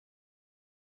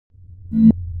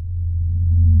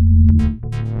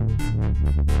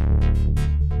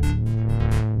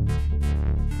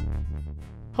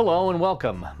Hello and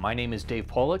welcome. My name is Dave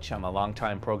Polich. I'm a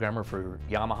longtime programmer for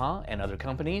Yamaha and other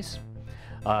companies.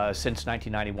 Since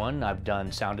 1991, I've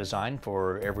done sound design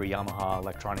for every Yamaha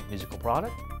electronic musical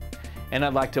product. And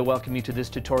I'd like to welcome you to this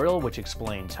tutorial which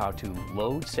explains how to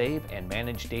load, save, and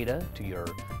manage data to your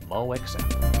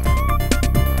MOXF.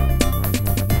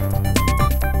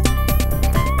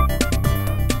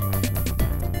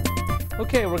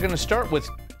 Okay, we're going to start with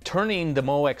turning the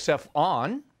MOXF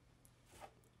on.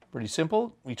 Pretty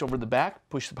simple. Reach over the back,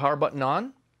 push the power button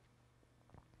on.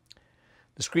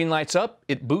 The screen lights up.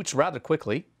 It boots rather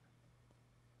quickly.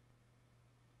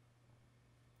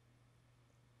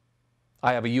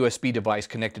 I have a USB device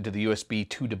connected to the USB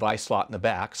 2 device slot in the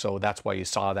back, so that's why you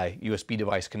saw that USB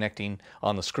device connecting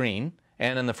on the screen.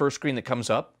 And then the first screen that comes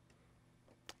up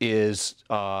is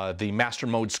the master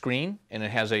mode screen, and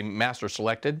it has a master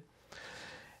selected.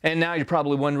 And now you're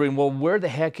probably wondering, well, where the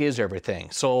heck is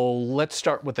everything? So let's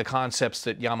start with the concepts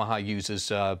that Yamaha uses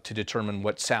to determine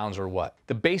what sounds are what.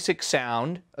 The basic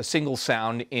sound, a single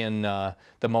sound in the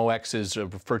MOX is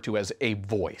referred to as a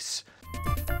voice.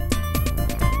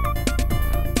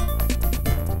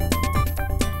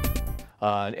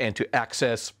 And to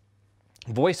access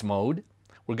voice mode,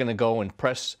 we're going to go and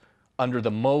press under the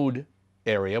mode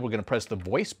area, we're going to press the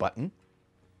voice button.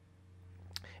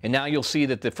 And now you'll see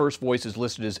that the first voice is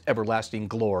listed as Everlasting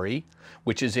Glory,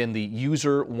 which is in the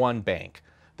User 1 bank.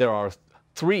 There are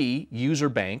 3 user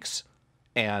banks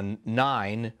and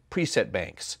 9 preset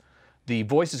banks. The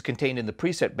voices contained in the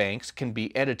preset banks can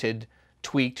be edited,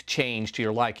 tweaked, changed to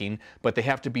your liking, but they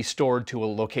have to be stored to a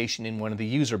location in one of the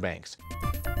user banks.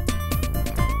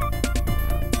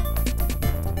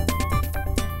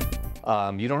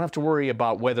 You don't have to worry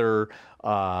about whether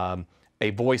a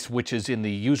voice which is in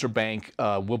the user bank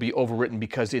will be overwritten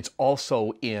because it's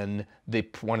also in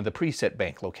one of the preset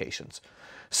bank locations.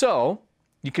 So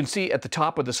you can see at the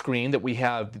top of the screen that we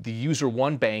have the user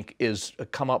 1 bank is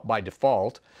come up by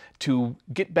default. To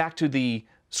get back to the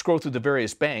scroll through the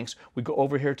various banks, we go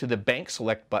over here to the bank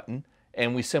select button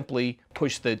and we simply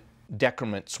push the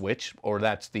decrement switch, or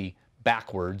that's the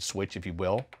backward switch if you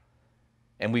will.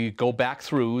 And we go back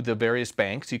through the various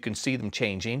banks. You can see them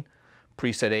changing.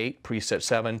 Preset 8, preset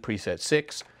 7, preset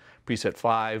 6, preset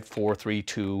 5, 4, 3,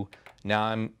 2. Now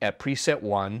I'm at preset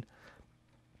 1,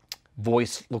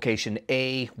 voice location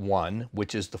A1,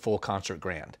 which is the full concert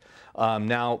grand.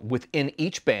 Now within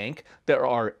each bank there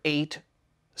are 8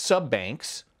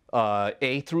 sub-banks,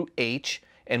 A through H,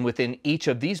 and within each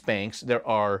of these banks there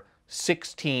are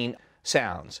 16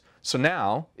 sounds. So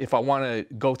now if I want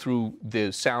to go through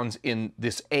the sounds in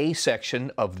this A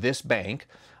section of this bank,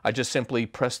 I just simply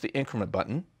press the increment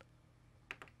button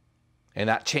and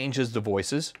that changes the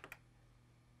voices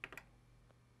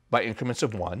by increments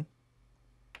of 1.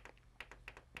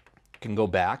 Can go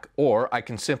back, or I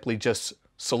can simply just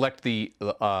select the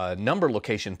number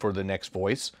location for the next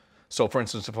voice. So for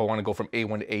instance, if I want to go from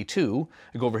A1 to A2,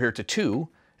 I go over here to 2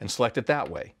 and select it that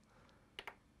way.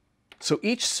 So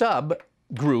each sub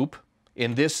group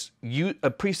in this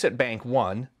preset bank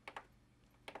 1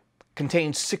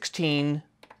 contains 16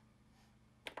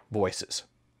 voices.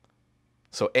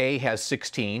 So A has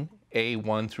 16,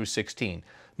 A1 through 16.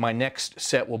 My next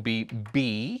set will be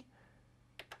B,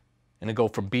 and I go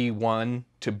from B1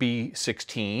 to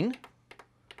B16.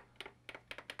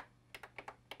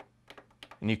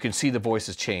 And you can see the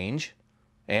voices change.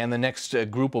 And the next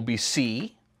group will be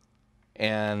C,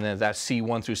 and that's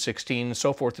C1 through 16, and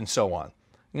so forth and so on.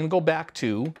 I'm going to go back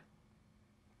to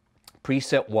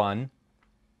preset 1,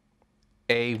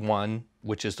 A1,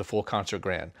 which is the full concert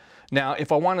grand. Now,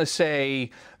 if I want to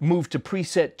say move to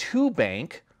preset 2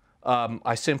 bank,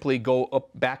 I simply go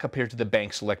back up here to the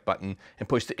bank select button and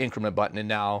push the increment button, and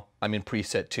now I'm in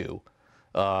preset 2.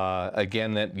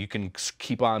 Again, that you can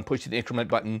keep on pushing the increment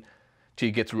button till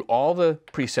you get through all the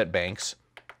preset banks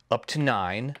up to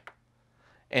 9,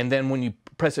 and then when you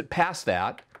press it past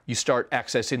that, you start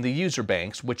accessing the user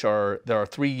banks, which there are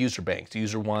 3 user banks: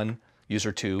 user 1,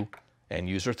 user 2, and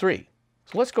user 3.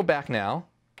 So let's go back now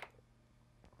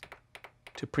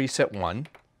to preset 1.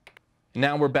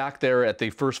 Now we're back there at the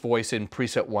first voice in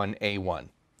preset 1, A1.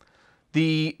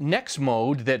 The next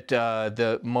mode that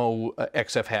the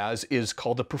MOXF has is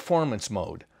called the performance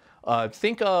mode.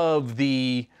 Think of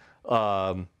the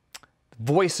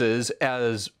voices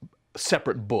as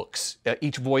separate books.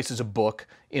 Each voice is a book.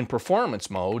 In performance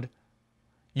mode,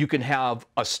 you can have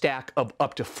a stack of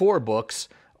up to 4 books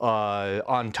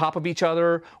on top of each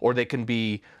other, or they can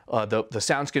be, the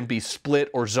sounds can be split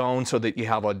or zoned so that you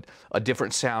have a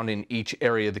different sound in each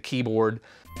area of the keyboard.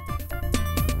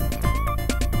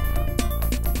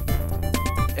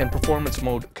 And performance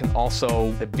mode can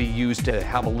also be used to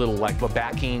have a little like a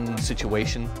backing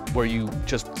situation where you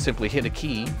just simply hit a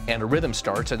key and a rhythm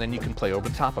starts and then you can play over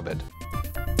the top of it.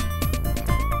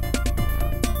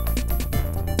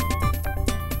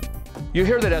 You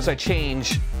hear that as I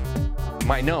change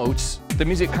my notes, the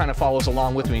music kind of follows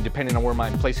along with me depending on where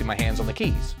I'm placing my hands on the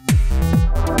keys.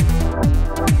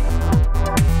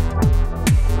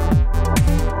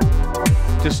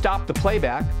 To stop the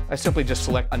playback, I simply just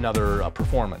select another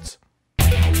performance.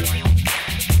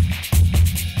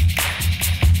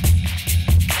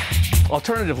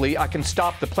 Alternatively, I can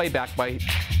stop the playback by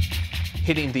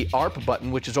hitting the ARP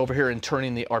button, which is over here, and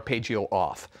turning the arpeggio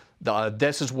off.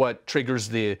 This is what triggers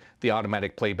the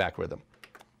automatic playback rhythm.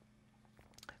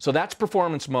 So that's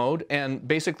performance mode, and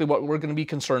basically what we're going to be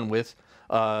concerned with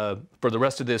for the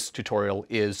rest of this tutorial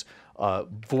is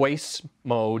voice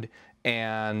mode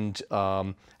and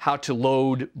how to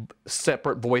load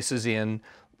separate voices in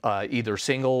either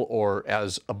single or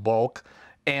as a bulk,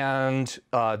 and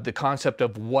the concept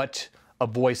of what a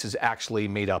voice is actually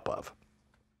made up of.